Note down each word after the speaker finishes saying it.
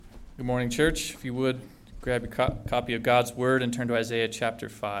Good morning, church. If you would, grab your copy of God's Word and turn to Isaiah chapter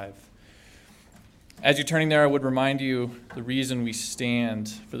 5. As you're turning there, I would remind you the reason we stand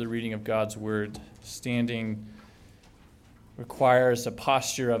for the reading of God's Word. Standing requires a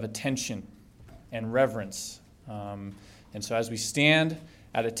posture of attention and reverence. And so as we stand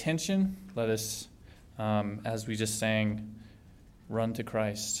at attention, let us, as we just sang, run to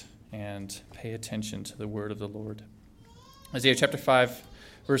Christ and pay attention to the Word of the Lord. Isaiah chapter 5.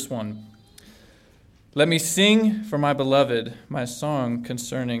 Verse 1, "Let me sing for my beloved my song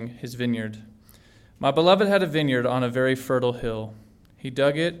concerning his vineyard. My beloved had a vineyard on a very fertile hill. He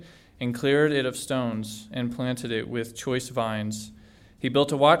dug it and cleared it of stones and planted it with choice vines. He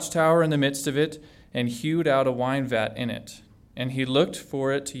built a watchtower in the midst of it and hewed out a wine vat in it. And he looked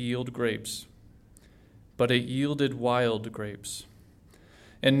for it to yield grapes. But it yielded wild grapes.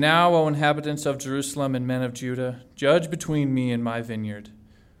 And now, O inhabitants of Jerusalem and men of Judah, judge between me and my vineyard.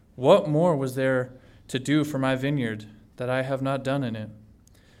 What more was there to do for my vineyard that I have not done in it?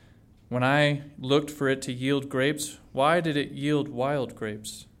 When I looked for it to yield grapes, why did it yield wild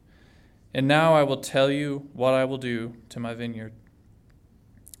grapes? And now I will tell you what I will do to my vineyard.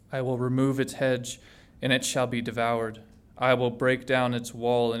 I will remove its hedge, and it shall be devoured. I will break down its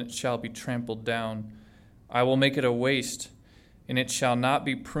wall, and it shall be trampled down. I will make it a waste, and it shall not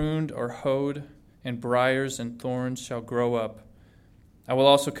be pruned or hoed, and briers and thorns shall grow up. I will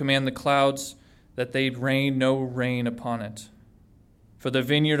also command the clouds that they rain no rain upon it. For the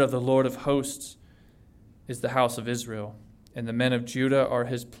vineyard of the Lord of hosts is the house of Israel, and the men of Judah are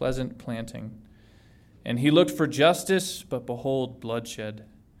his pleasant planting. And he looked for justice, but behold, bloodshed.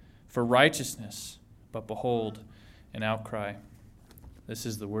 For righteousness, but behold, an outcry." This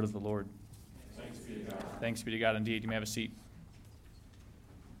is the word of the Lord. Thanks be to God. Thanks be to God indeed. You may have a seat.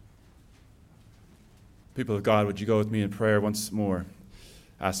 People of God, would you go with me in prayer once more,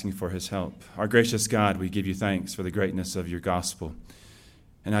 asking for his help? Our gracious God, we give you thanks for the greatness of your gospel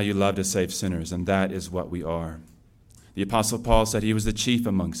and how you love to save sinners, and that is what we are. The Apostle Paul said he was the chief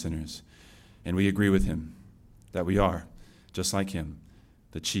among sinners, and we agree with him that we are, just like him,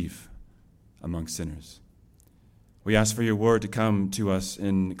 the chief among sinners. We ask for your word to come to us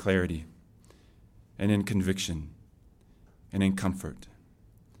in clarity and in conviction and in comfort.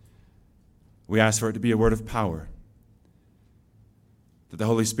 We ask for it to be a word of power, that the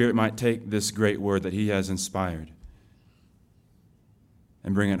Holy Spirit might take this great word that he has inspired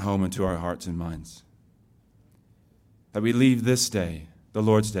and bring it home into our hearts and minds. That we leave this day, the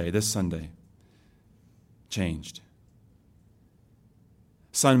Lord's Day, this Sunday, changed.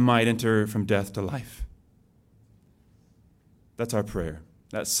 Some might enter from death to life. That's our prayer,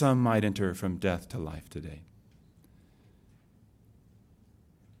 that some might enter from death to life today.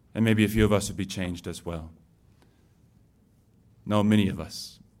 And maybe a few of us would be changed as well. No, many of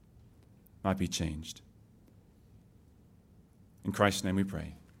us might be changed. In Christ's name we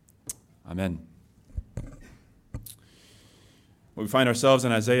pray. Amen. Well, we find ourselves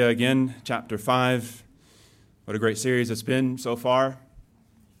in Isaiah again, chapter 5. What a great series it's been so far.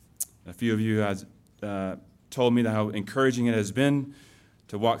 A few of you have told me how encouraging it has been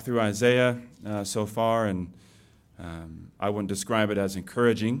to walk through Isaiah so far, and I wouldn't describe it as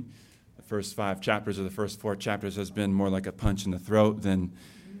encouraging. The first 5 chapters or the first 4 chapters has been more like a punch in the throat than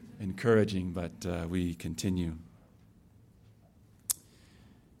encouraging, but we continue.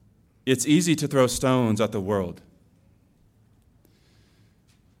 It's easy to throw stones at the world.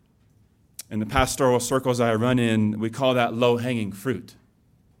 In the pastoral circles I run in, we call that low-hanging fruit.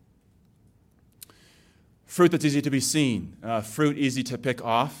 Fruit that's easy to be seen, fruit easy to pick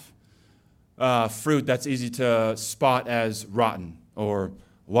off, fruit that's easy to spot as rotten or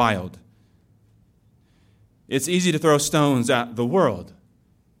wild. It's easy to throw stones at the world.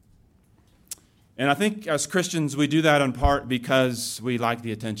 And I think as Christians we do that in part because we like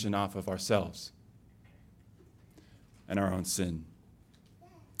the attention off of ourselves and our own sin.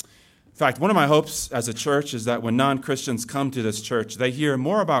 In fact, one of my hopes as a church is that when non-Christians come to this church, they hear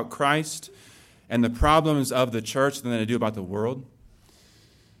more about Christ and the problems of the church than they do about the world.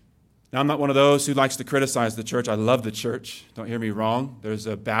 Now, I'm not one of those who likes to criticize the church. I love the church. Don't hear me wrong. There's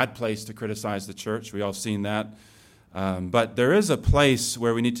a bad place to criticize the church. We all seen that. But there is a place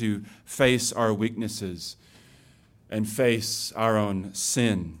where we need to face our weaknesses and face our own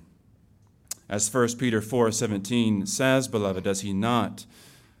sin. As 1 Peter 4:17 says, beloved, does he not,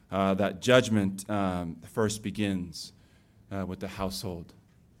 that judgment first begins with the household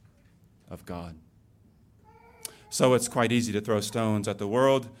of God. So it's quite easy to throw stones at the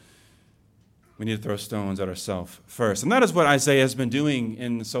world. We need to throw stones at ourselves first. And that is what Isaiah has been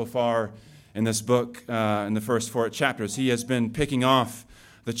doing so far in this book, in the first 4 chapters. He has been picking off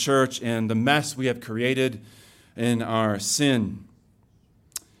the church and the mess we have created in our sin.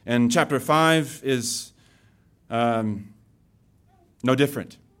 And chapter 5 is no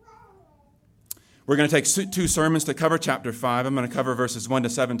different. We're going to take 2 sermons to cover chapter 5. I'm going to cover verses 1 to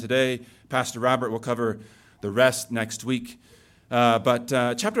 7 today. Pastor Robert will cover the rest next week. But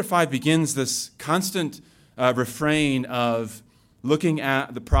chapter 5 begins this constant refrain of looking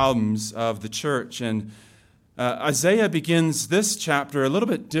at the problems of the church. And Isaiah begins this chapter a little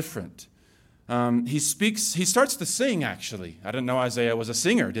bit different. He starts to sing, actually. I didn't know Isaiah was a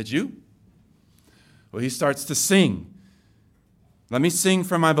singer, did you? Well, he starts to sing. Let me sing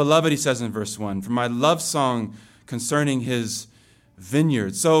for my beloved, he says in verse 1, for my love song concerning his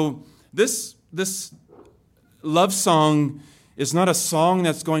vineyard. So this love song is not a song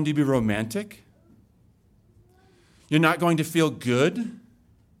that's going to be romantic. You're not going to feel good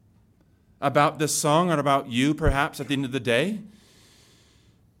about this song or about you, perhaps, at the end of the day.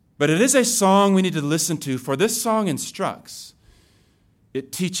 But it is a song we need to listen to, for this song instructs.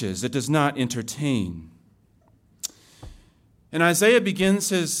 It teaches. It does not entertain. And Isaiah begins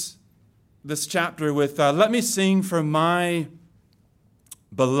this chapter with, let me sing for my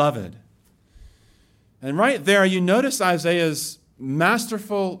beloved. And right there, you notice Isaiah's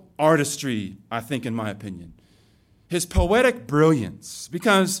masterful artistry, I think, in my opinion. His poetic brilliance.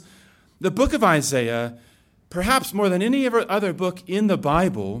 Because the book of Isaiah, perhaps more than any other book in the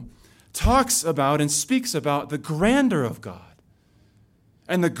Bible, talks about and speaks about the grandeur of God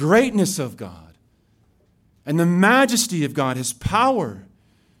and the greatness of God and the majesty of God, his power.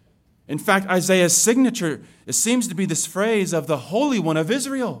 In fact, Isaiah's signature, it seems to be this phrase of the Holy One of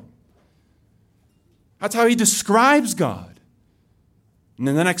Israel. That's how he describes God. And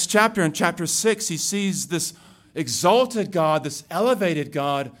in the next chapter, in chapter 6, he sees this exalted God, this elevated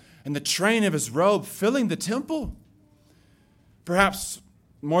God, and the train of his robe filling the temple. Perhaps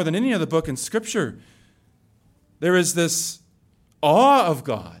more than any other book in Scripture, there is this awe of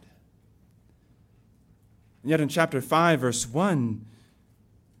God. And yet in chapter 5, verse 1,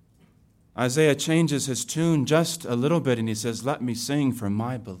 Isaiah changes his tune just a little bit, and he says, let me sing for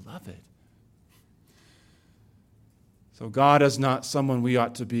my beloved. So God is not someone we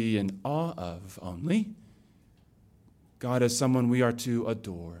ought to be in awe of only. God is someone we are to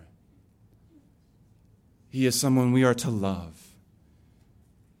adore. He is someone we are to love.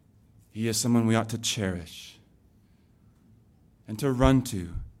 He is someone we ought to cherish and to run to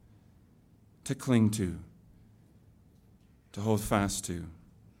cling to hold fast to.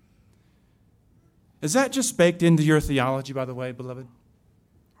 Is that just baked into your theology, by the way, beloved?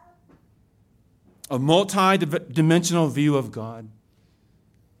 A multi-dimensional view of God.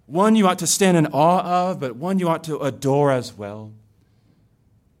 One you ought to stand in awe of, but one you ought to adore as well.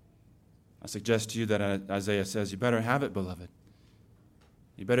 I suggest to you that Isaiah says, you better have it, beloved.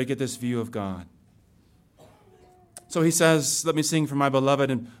 You better get this view of God. So he says, let me sing for my beloved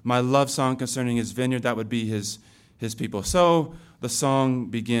and my love song concerning his vineyard. That would be his people. So the song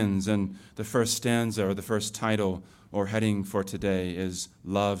begins, and the first stanza or the first title or heading for today is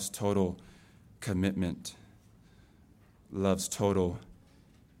Love's Total Commitment. Love's total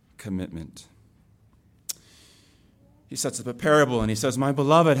commitment. He sets up a parable and he says, my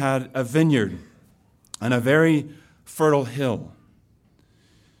beloved had a vineyard on a very fertile hill.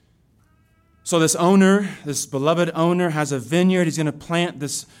 So this beloved owner has a vineyard. He's going to plant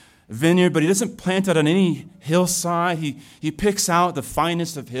this vineyard, but he doesn't plant it on any hillside. He picks out the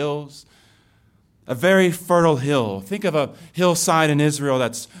finest of hills. A very fertile hill. Think of a hillside in Israel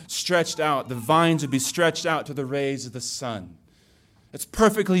that's stretched out. The vines would be stretched out to the rays of the sun. It's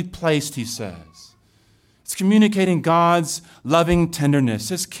perfectly placed, he says. It's communicating God's loving tenderness,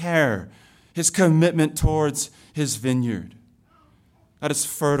 his care, his commitment towards his vineyard. That is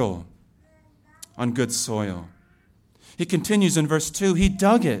fertile on good soil. He continues in verse 2, he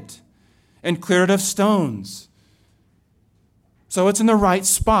dug it and cleared it of stones. So it's in the right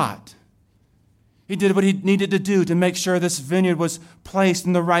spot. He did what he needed to do to make sure this vineyard was placed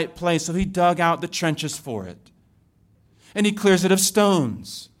in the right place. So he dug out the trenches for it. And he clears it of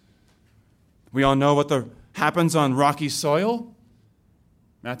stones. We all know what happens on rocky soil.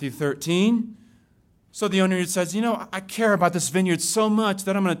 Matthew 13. So the owner says, I care about this vineyard so much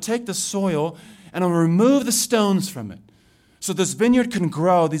that I'm going to take the soil and I'm going to remove the stones from it. So this vineyard can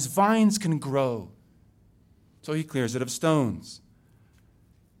grow, these vines can grow. So he clears it of stones.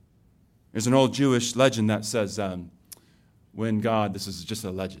 There's an old Jewish legend that says this is just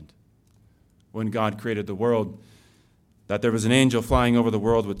a legend, when God created the world, that there was an angel flying over the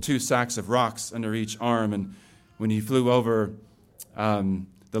world with 2 sacks of rocks under each arm, and when he flew over the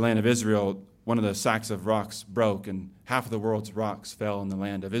land of Israel, one of the sacks of rocks broke and half of the world's rocks fell in the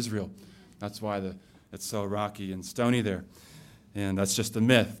land of Israel. That's why it's so rocky and stony there. And that's just a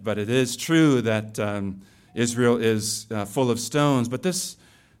myth. But it is true that Israel is full of stones. But this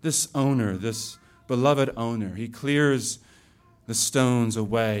owner, this beloved owner, he clears the stones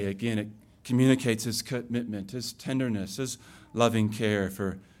away. Again, it communicates his commitment, his tenderness, his loving care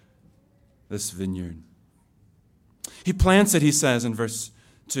for this vineyard. He plants it, he says in verse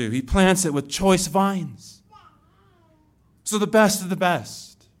 2. He plants it with choice vines. So the best of the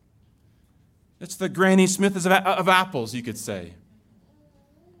best. It's the Granny Smith of apples, you could say.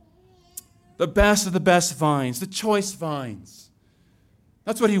 The best of the best vines, the choice vines.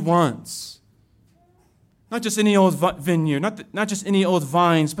 That's what he wants. Not just any old vineyard, not just any old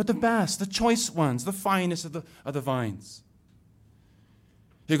vines, but the best, the choice ones, the finest of the vines.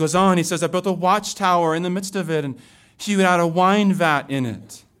 He goes on, he says, I built a watchtower in the midst of it and hewed out a wine vat in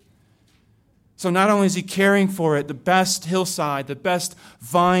it. So not only is he caring for it, the best hillside, the best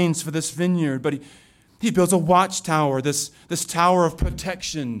vines for this vineyard, but he builds a watchtower, this tower of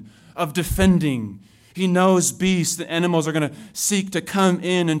protection, of defending. He knows beasts, the animals are going to seek to come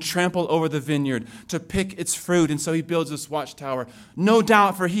in and trample over the vineyard, to pick its fruit. And so he builds this watchtower, no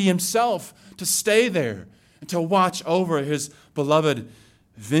doubt for he himself to stay there and to watch over his beloved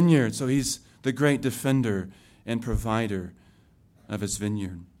vineyard. So he's the great defender and provider of his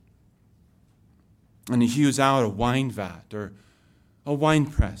vineyard. And he hews out a wine vat or a wine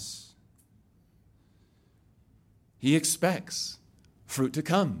press. He expects fruit to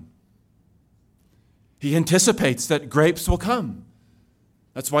come. He anticipates that grapes will come.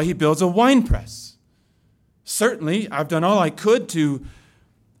 That's why he builds a wine press. Certainly, I've done all I could to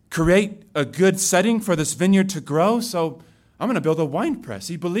create a good setting for this vineyard to grow, so I'm going to build a wine press.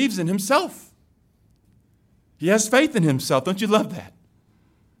 He believes in himself. He has faith in himself. Don't you love that?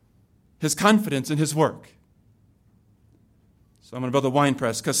 His confidence in his work. So I'm going to build a wine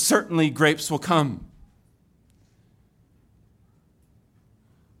press because certainly grapes will come.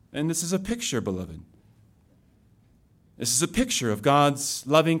 And this is a picture, beloved. This is a picture of God's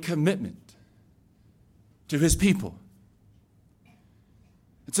loving commitment to his people.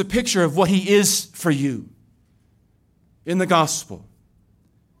 It's a picture of what he is for you in the gospel.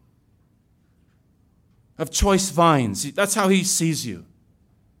 Of choice vines. That's how he sees you.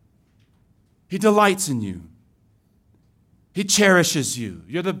 He delights in you. He cherishes you.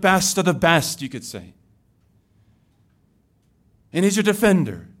 You're the best of the best, you could say. And he's your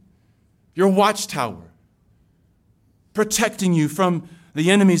defender, your watchtower, protecting you from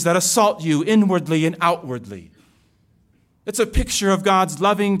the enemies that assault you inwardly and outwardly. It's a picture of God's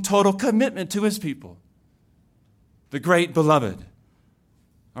loving, total commitment to his people. The great beloved,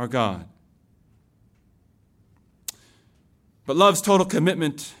 our God. But love's total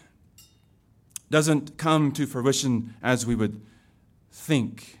commitment doesn't come to fruition as we would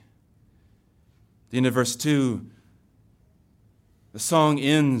think. At the end of verse 2, the song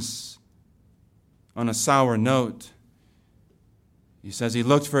ends on a sour note. He says he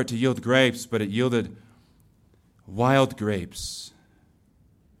looked for it to yield grapes, but it yielded wild grapes.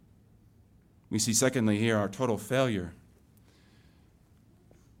 We see, secondly, here our total failure.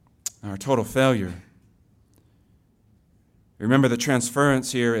 Our total failure. Remember, the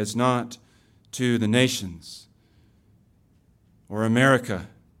transference here is not to the nations or America.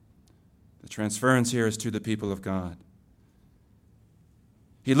 The transference here is to the people of God.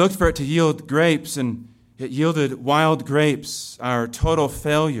 He looked for it to yield grapes, and it yielded wild grapes, our total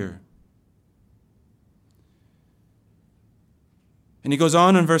failure. And he goes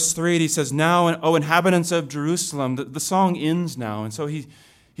on in verse 3, and he says, now, O inhabitants of Jerusalem, the song ends now. And so he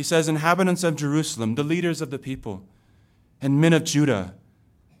says, inhabitants of Jerusalem, the leaders of the people, and men of Judah,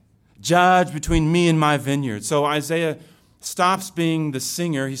 judge between me and my vineyard. So Isaiah stops being the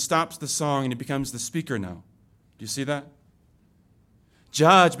singer, he stops the song, and he becomes the speaker now. Do you see that?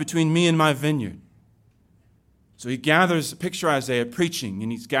 Judge between me and my vineyard. So he gathers, picture Isaiah preaching,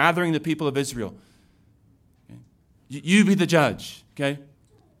 and he's gathering the people of Israel. Okay? You be the judge, okay?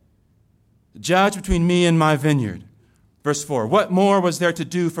 Judge between me and my vineyard. Verse 4, what more was there to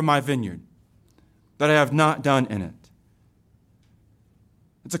do for my vineyard that I have not done in it?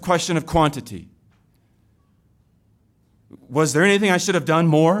 It's a question of quantity. Was there anything I should have done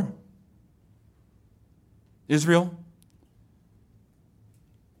more? Israel?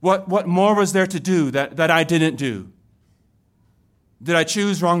 What more was there to do that I didn't do? Did I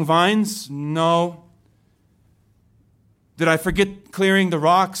choose wrong vines? No. Did I forget clearing the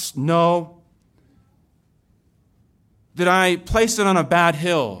rocks? No. Did I place it on a bad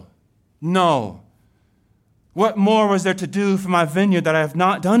hill? No. What more was there to do for my vineyard that I have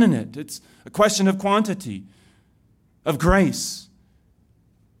not done in it? It's a question of quantity, of grace.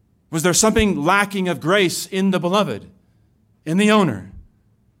 Was there something lacking of grace in the beloved, in the owner?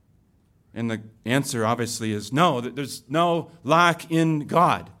 And the answer obviously is no. There's no lack in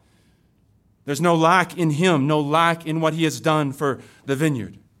God. There's no lack in him, no lack in what he has done for the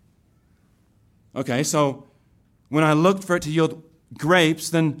vineyard. Okay, so when I looked for it to yield grapes,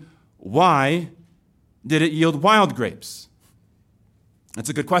 then why did it yield wild grapes? That's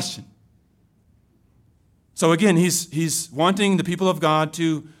a good question. So again, he's wanting the people of God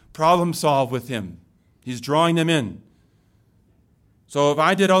to problem solve with him. He's drawing them in. So if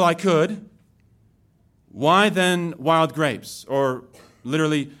I did all I could, why then wild grapes? Or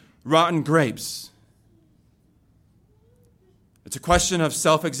literally rotten grapes? It's a question of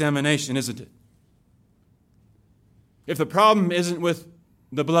self-examination, isn't it? If the problem isn't with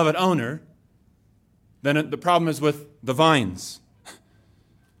the beloved owner, then the problem is with the vines.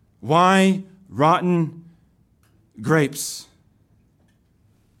 Why rotten grapes?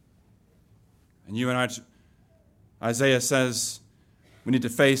 And you and I, Isaiah says, we need to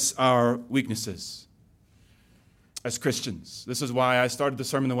face our weaknesses as Christians. This is why I started the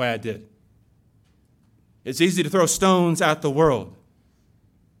sermon the way I did. It's easy to throw stones at the world.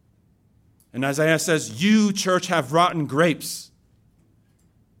 And Isaiah says, you, church, have rotten grapes.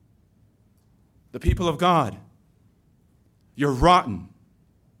 The people of God, you're rotten.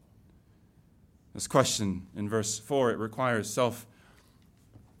 This question in verse 4, it requires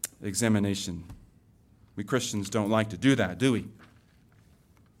self-examination. We Christians don't like to do that, do we?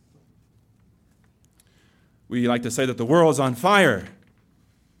 We like to say that the world's on fire.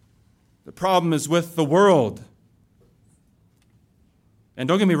 The problem is with the world. And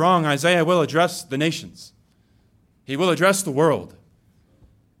don't get me wrong, Isaiah will address the nations. He will address the world.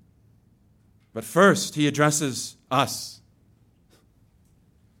 But first, he addresses us.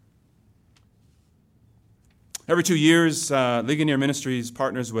 Every 2 years, Ligonier Ministries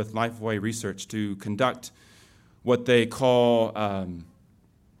partners with Lifeway Research to conduct what they call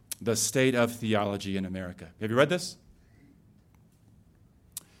the State of Theology in America. Have you read this?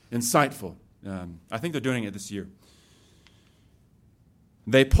 Insightful. I think they're doing it this year.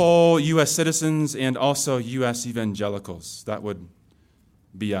 They poll U.S. citizens and also U.S. evangelicals. That would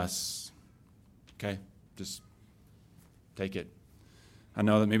be us. Okay? Just take it. I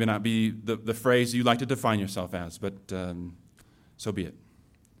know that may not be the phrase you like to define yourself as, but so be it.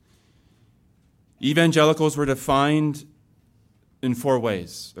 Evangelicals were defined in 4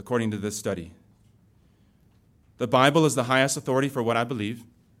 ways, according to this study. The Bible is the highest authority for what I believe.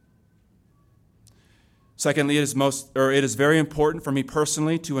 Secondly, it is very important for me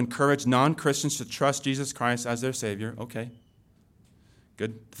personally to encourage non-Christians to trust Jesus Christ as their Savior. Okay,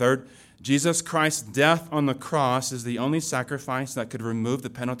 good. Third, Jesus Christ's death on the cross is the only sacrifice that could remove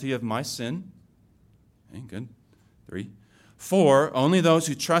the penalty of my sin. Okay, good. 3. 4, only those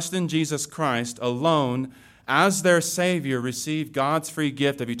who trust in Jesus Christ alone as their Savior receive God's free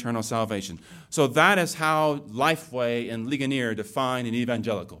gift of eternal salvation. So that is how Lifeway and Ligonier define an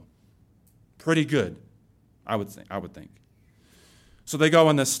evangelical. Pretty good, I would think. So they go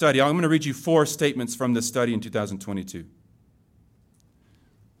on this study. I'm going to read you 4 statements from this study in 2022.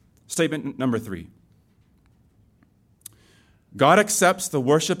 Statement number 3. God accepts the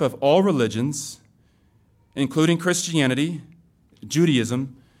worship of all religions, including Christianity,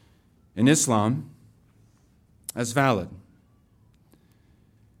 Judaism, and Islam, as valid.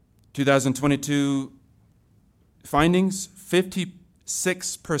 2022 findings,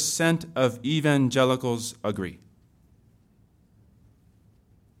 56% of evangelicals agree.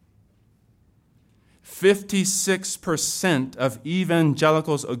 56% of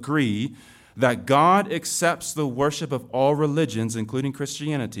evangelicals agree that God accepts the worship of all religions, including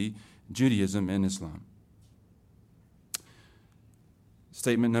Christianity, Judaism, and Islam.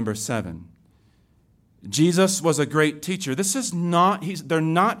 Statement number 7. Jesus was a great teacher. This is not, they're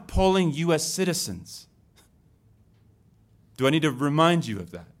not polling U.S. citizens. Do I need to remind you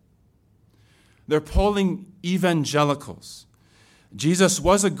of that? They're polling evangelicals. Jesus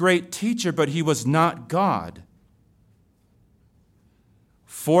was a great teacher, but he was not God.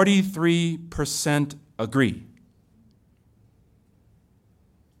 43% agree.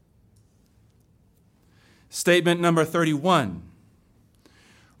 Statement number 31.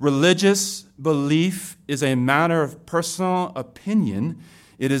 Religious belief is a matter of personal opinion.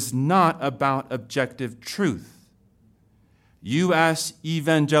 It is not about objective truth. U.S.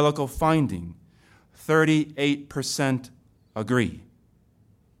 evangelical finding, 38% agree.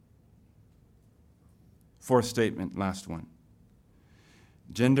 4th statement, last one.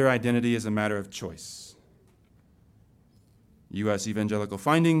 Gender identity is a matter of choice. U.S. evangelical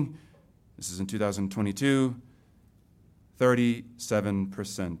finding, This is in 2022.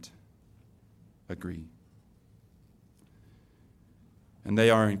 37% agree. And they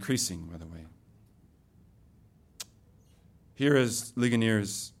are increasing, by the way. Here is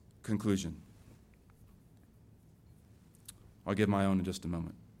Ligonier's conclusion. I'll give my own in just a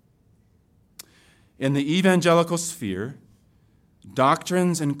moment. In the evangelical sphere,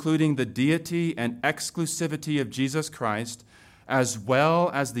 doctrines including the deity and exclusivity of Jesus Christ, as well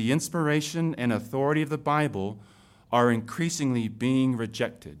as the inspiration and authority of the Bible, are increasingly being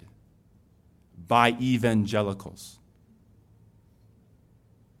rejected by evangelicals.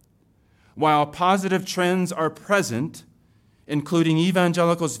 While positive trends are present, including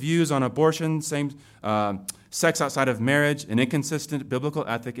evangelicals' views on abortion, sex outside of marriage, and inconsistent biblical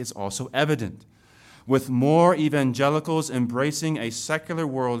ethic is also evident, with more evangelicals embracing a secular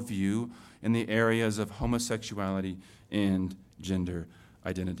worldview in the areas of homosexuality and gender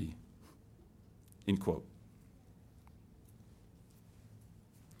identity. End quote.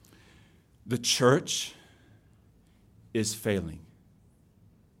 The church is failing.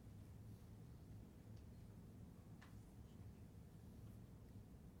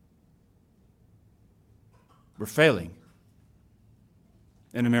 We're failing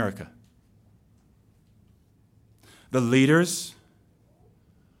in America. The leaders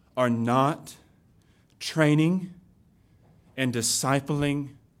are not training and discipling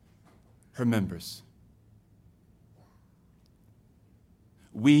her members.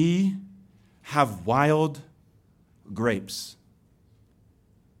 We have wild grapes.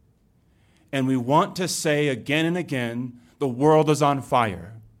 And we want to say again and again, the world is on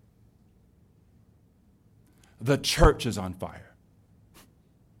fire. The church is on fire.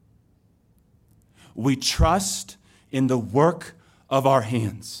 We trust in the work of our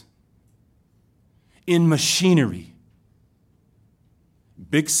hands, in machinery.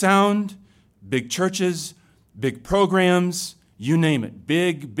 Big sound, big churches, big programs, you name it.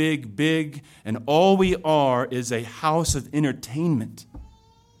 Big, big, big. And all we are is a house of entertainment.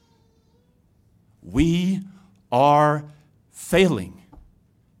 We are failing.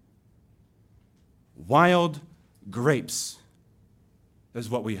 Wild grapes is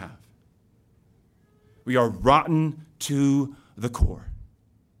what we have. We are rotten to the core.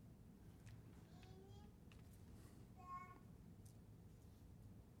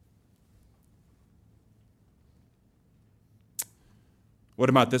 What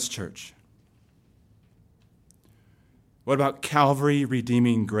about this church? What about Calvary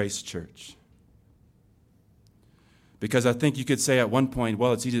Redeeming Grace Church? Because I think you could say at one point,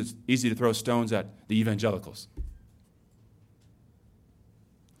 well, it's easy to throw stones at the evangelicals.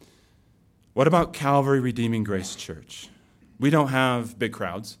 What about Calvary Redeeming Grace Church? We don't have big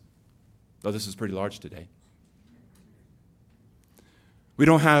crowds, though this is pretty large today. We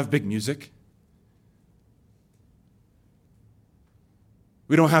don't have big music.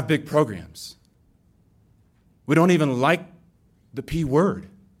 We don't have big programs. We don't even like the P word.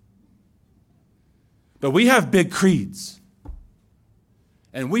 But we have big creeds.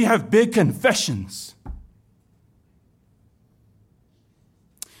 And we have big confessions.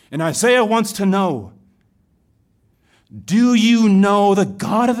 And Isaiah wants to know, do you know the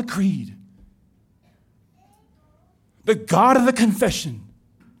God of the creed? The God of the confession?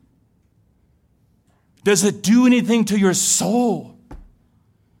 Does it do anything to your soul?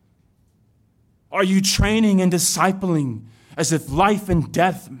 Are you training and discipling as if life and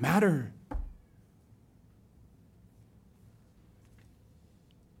death matter?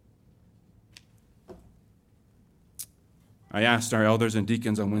 I asked our elders and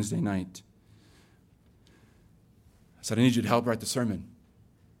deacons on Wednesday night. I said, I need you to help write the sermon.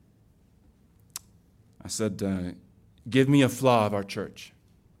 I said, give me a flaw of our church.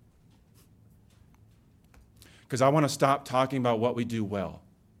 Because I want to stop talking about what we do well.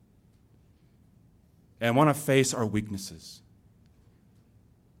 And I want to face our weaknesses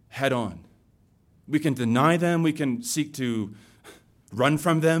head on. We can deny them. We can seek to run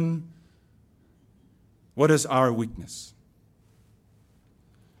from them. What is our weakness?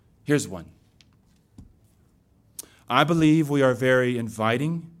 Here's one. I believe we are very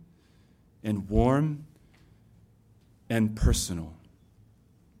inviting and warm and personal.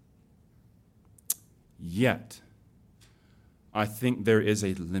 Yet, I think there is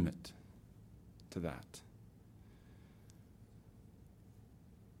a limit to that.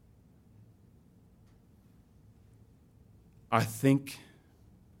 I think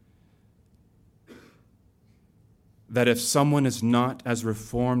that if someone is not as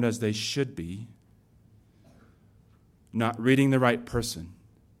reformed as they should be, not reading the right person,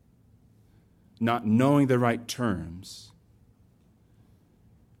 not knowing the right terms,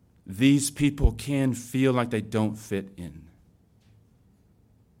 these people can feel like they don't fit in.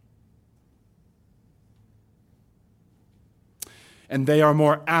 And they are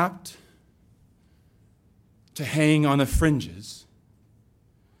more apt to hang on the fringes,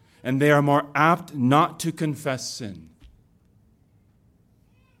 and they are more apt not to confess sin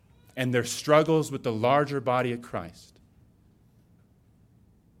and their struggles with the larger body of Christ.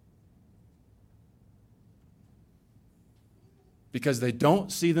 Because they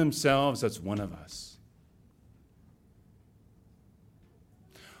don't see themselves as one of us.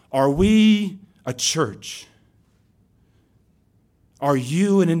 Are we a church? Are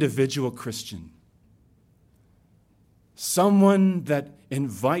you an individual Christian? Someone that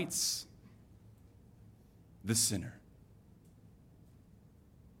invites the sinner.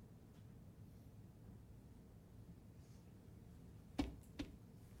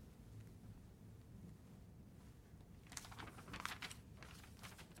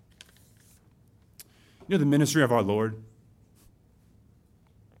 You know the ministry of our Lord?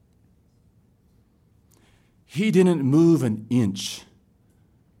 He didn't move an inch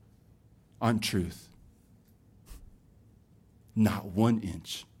on truth. Not 1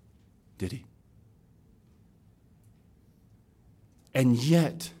 inch, did he? And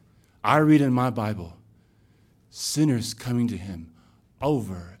yet, I read in my Bible, sinners coming to him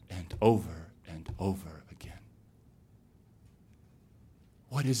over and over and over again.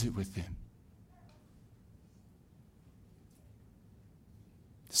 What is it with him?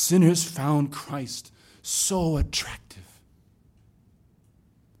 Sinners found Christ so attractive.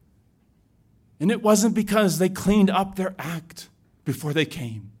 And it wasn't because they cleaned up their act before they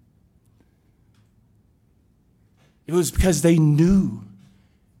came. It was because they knew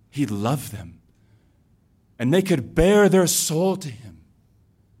he loved them. And they could bare their soul to him,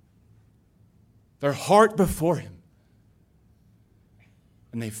 their heart before him.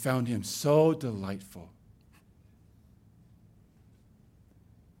 And they found him so delightful.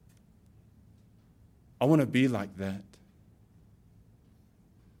 I want to be like that.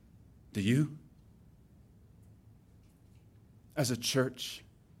 Do you? As a church,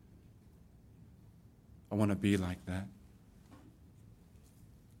 I want to be like that.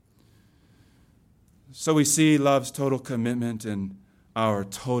 So we see love's total commitment and our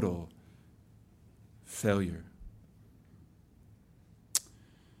total failure.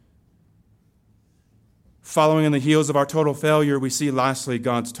 Following in the heels of our total failure, we see lastly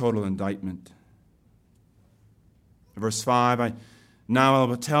God's total indictment. Verse 5, now I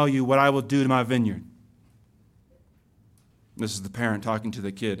will tell you what I will do to my vineyard. This is the parent talking to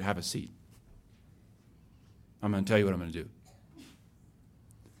the kid, have a seat. I'm going to tell you what I'm going to do.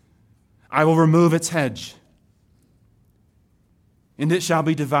 I will remove its hedge, and it shall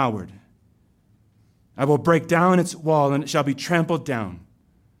be devoured. I will break down its wall, and it shall be trampled down.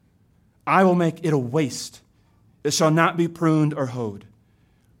 I will make it a waste. It shall not be pruned or hoed.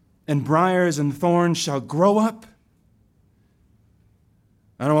 And briers and thorns shall grow up.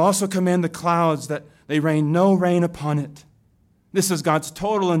 And I will also command the clouds that they rain no rain upon it. This is God's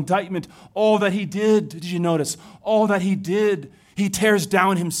total indictment. All that he did you notice? All that he did, he tears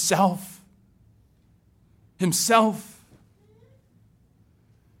down himself. Himself.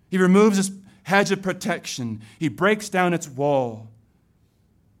 He removes his hedge of protection. He breaks down its wall.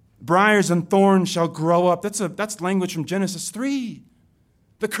 Briers and thorns shall grow up. That's language from Genesis 3.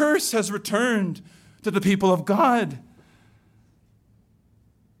 The curse has returned to the people of God.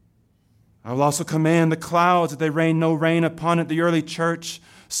 I will also command the clouds that they rain no rain upon it. The early church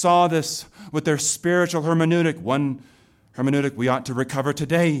saw this with their spiritual hermeneutic. One hermeneutic we ought to recover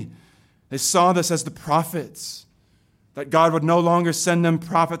today. They saw this as the prophets, that God would no longer send them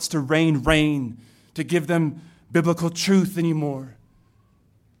prophets to rain rain, to give them biblical truth anymore.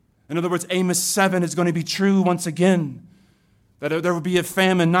 In other words, Amos 7 is going to be true once again, that there will be a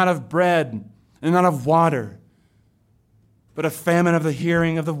famine not of bread and not of water, but a famine of the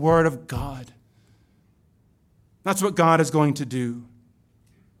hearing of the word of God. That's what God is going to do.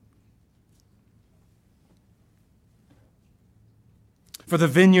 For the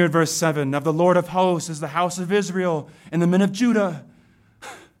vineyard, verse 7, of the Lord of hosts is the house of Israel and the men of Judah.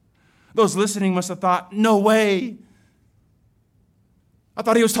 Those listening must have thought, no way. I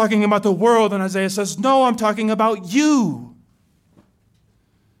thought he was talking about the world, and Isaiah says, no, I'm talking about you.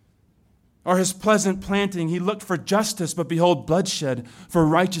 Or his pleasant planting, he looked for justice, but behold bloodshed, for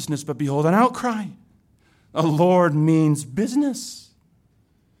righteousness, but behold an outcry. The Lord means business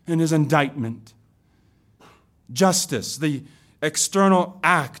in his indictment. Justice, the external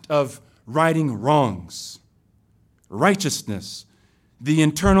act of righting wrongs. Righteousness, the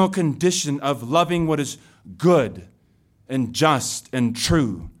internal condition of loving what is good and just and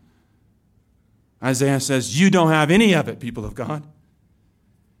true. Isaiah says, you don't have any of it, people of God.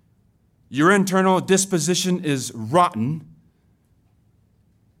 Your internal disposition is rotten,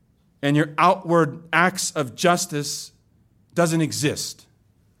 and your outward acts of justice doesn't exist.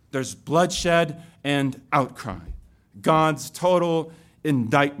 There's bloodshed and outcry. God's total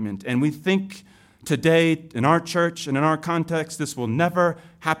indictment. And we think today in our church and in our context, this will never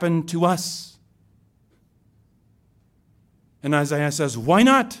happen to us. And Isaiah says, why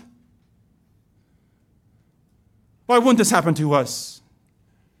not? Why wouldn't this happen to us?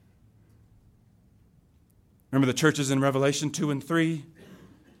 Remember the churches in Revelation 2 and 3?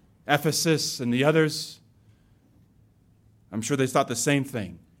 Ephesus and the others? I'm sure they thought the same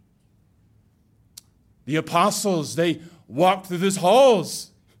thing. The apostles, they walked through these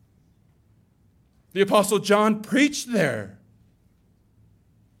halls. The apostle John preached there.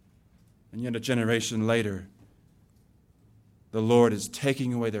 And yet a generation later, the Lord is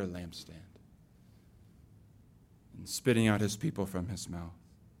taking away their lampstand and spitting out his people from his mouth.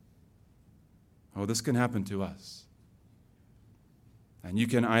 Oh, this can happen to us. And you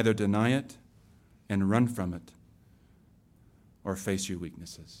can either deny it and run from it or face your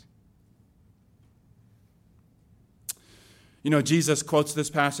weaknesses. You know, Jesus quotes this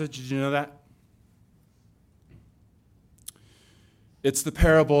passage. Did you know that? It's the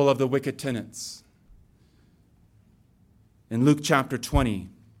parable of the wicked tenants. In Luke chapter 20,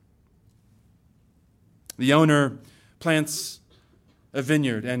 the owner plants a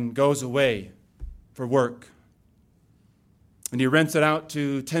vineyard and goes away for work. And he rents it out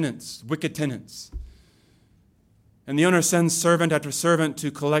to tenants, wicked tenants. And the owner sends servant after servant to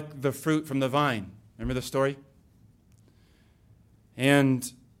collect the fruit from the vine. Remember the story?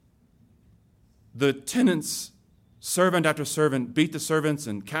 And the tenants, servant after servant, beat the servants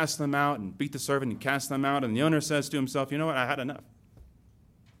and cast them out, and beat the servant and cast them out. And the owner says to himself, you know what, I had enough.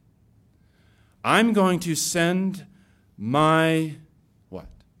 I'm going to send my, what?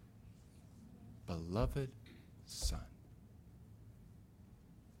 Beloved son.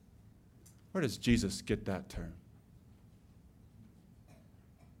 Where does Jesus get that term?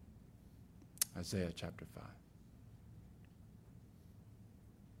 Isaiah chapter 5.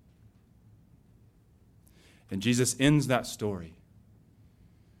 And Jesus ends that story.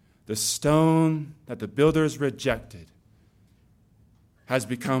 The stone that the builders rejected has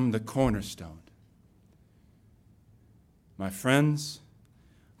become the cornerstone. My friends,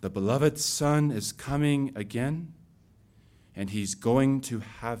 the beloved Son is coming again, and he's going to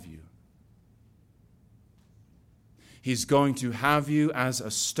have you. He's going to have you as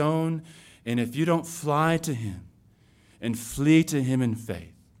a stone, and if you don't fly to him and flee to him in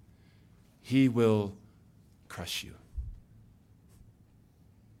faith, he will crush you.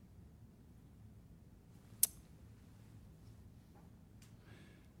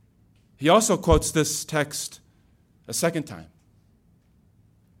 He also quotes this text a second time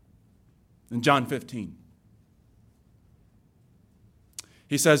in John 15.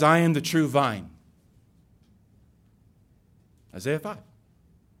 He says, I am the true vine. Isaiah 5.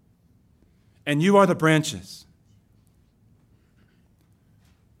 And you are the branches.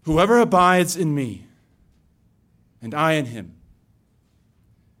 Whoever abides in me, and I in him,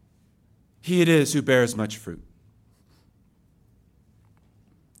 he it is who bears much fruit.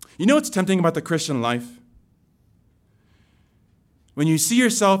 You know what's tempting about the Christian life? When you see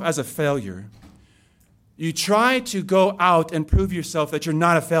yourself as a failure, you try to go out and prove yourself that you're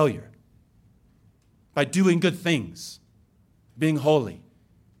not a failure by doing good things, being holy,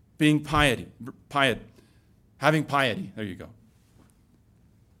 being having piety. There you go.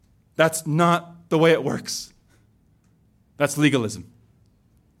 That's not the way it works. That's legalism.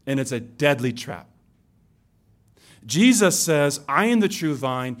 And it's a deadly trap. Jesus says, I am the true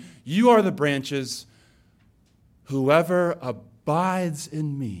vine, you are the branches. Whoever abides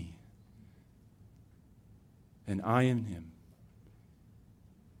in me, and I in him,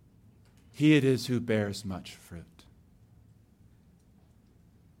 he it is who bears much fruit.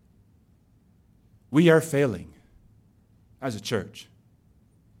 We are failing as a church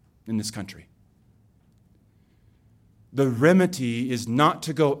in this country. The remedy is not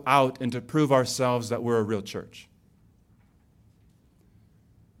to go out and to prove ourselves that we're a real church.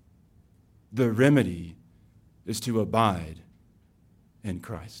 The remedy is to abide in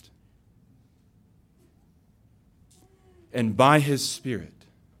Christ. And by his Spirit,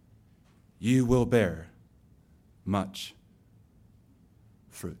 you will bear much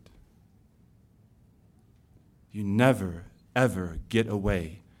fruit. You never, ever get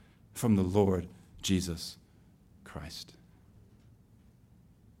away from the Lord Jesus Christ.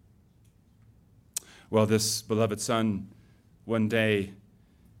 Well, this beloved son one day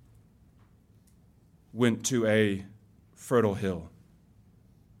went to a fertile hill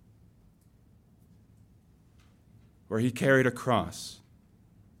where he carried a cross.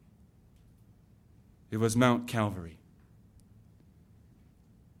 It was Mount Calvary.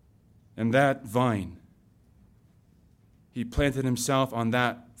 And that vine, he planted himself on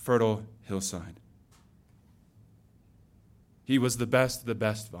that fertile hillside. He was the best of the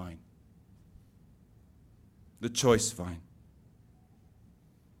best vine, the choice vine.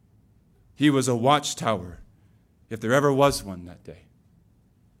 He was a watchtower, if there ever was one that day.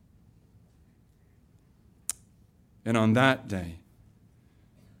 And on that day,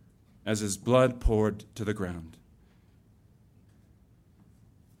 as his blood poured to the ground,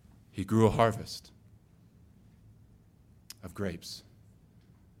 he grew a harvest of grapes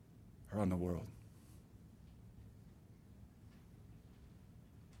around the world.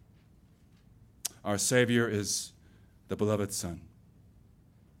 Our Savior is the beloved Son.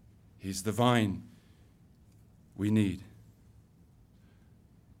 He's the vine we need.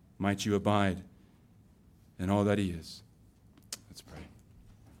 Might you abide in all that he is. Let's pray.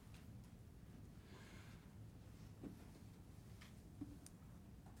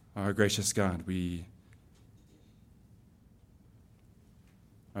 Our gracious God, we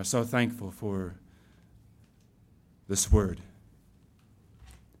are so thankful for this word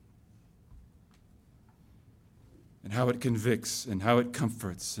and how it convicts and how it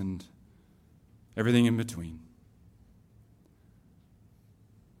comforts and everything in between.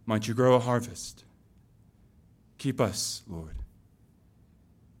 Might you grow a harvest. Keep us, Lord.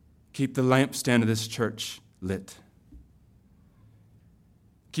 Keep the lampstand of this church lit.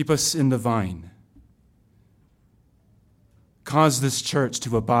 Keep us in the vine. Cause this church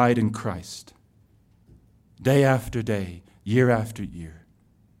to abide in Christ day after day, year after year.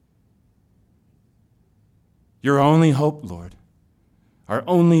 Your only hope, Lord, our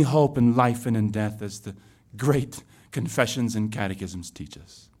only hope in life and in death, as the great confessions and catechisms teach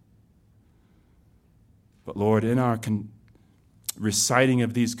us. But Lord, in our reciting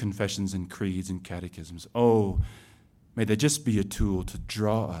of these confessions and creeds and catechisms, may they just be a tool to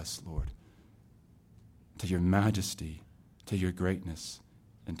draw us, Lord, to your majesty, to your greatness,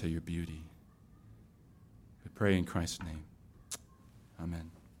 and to your beauty. We pray in Christ's name.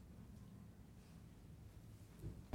 Amen.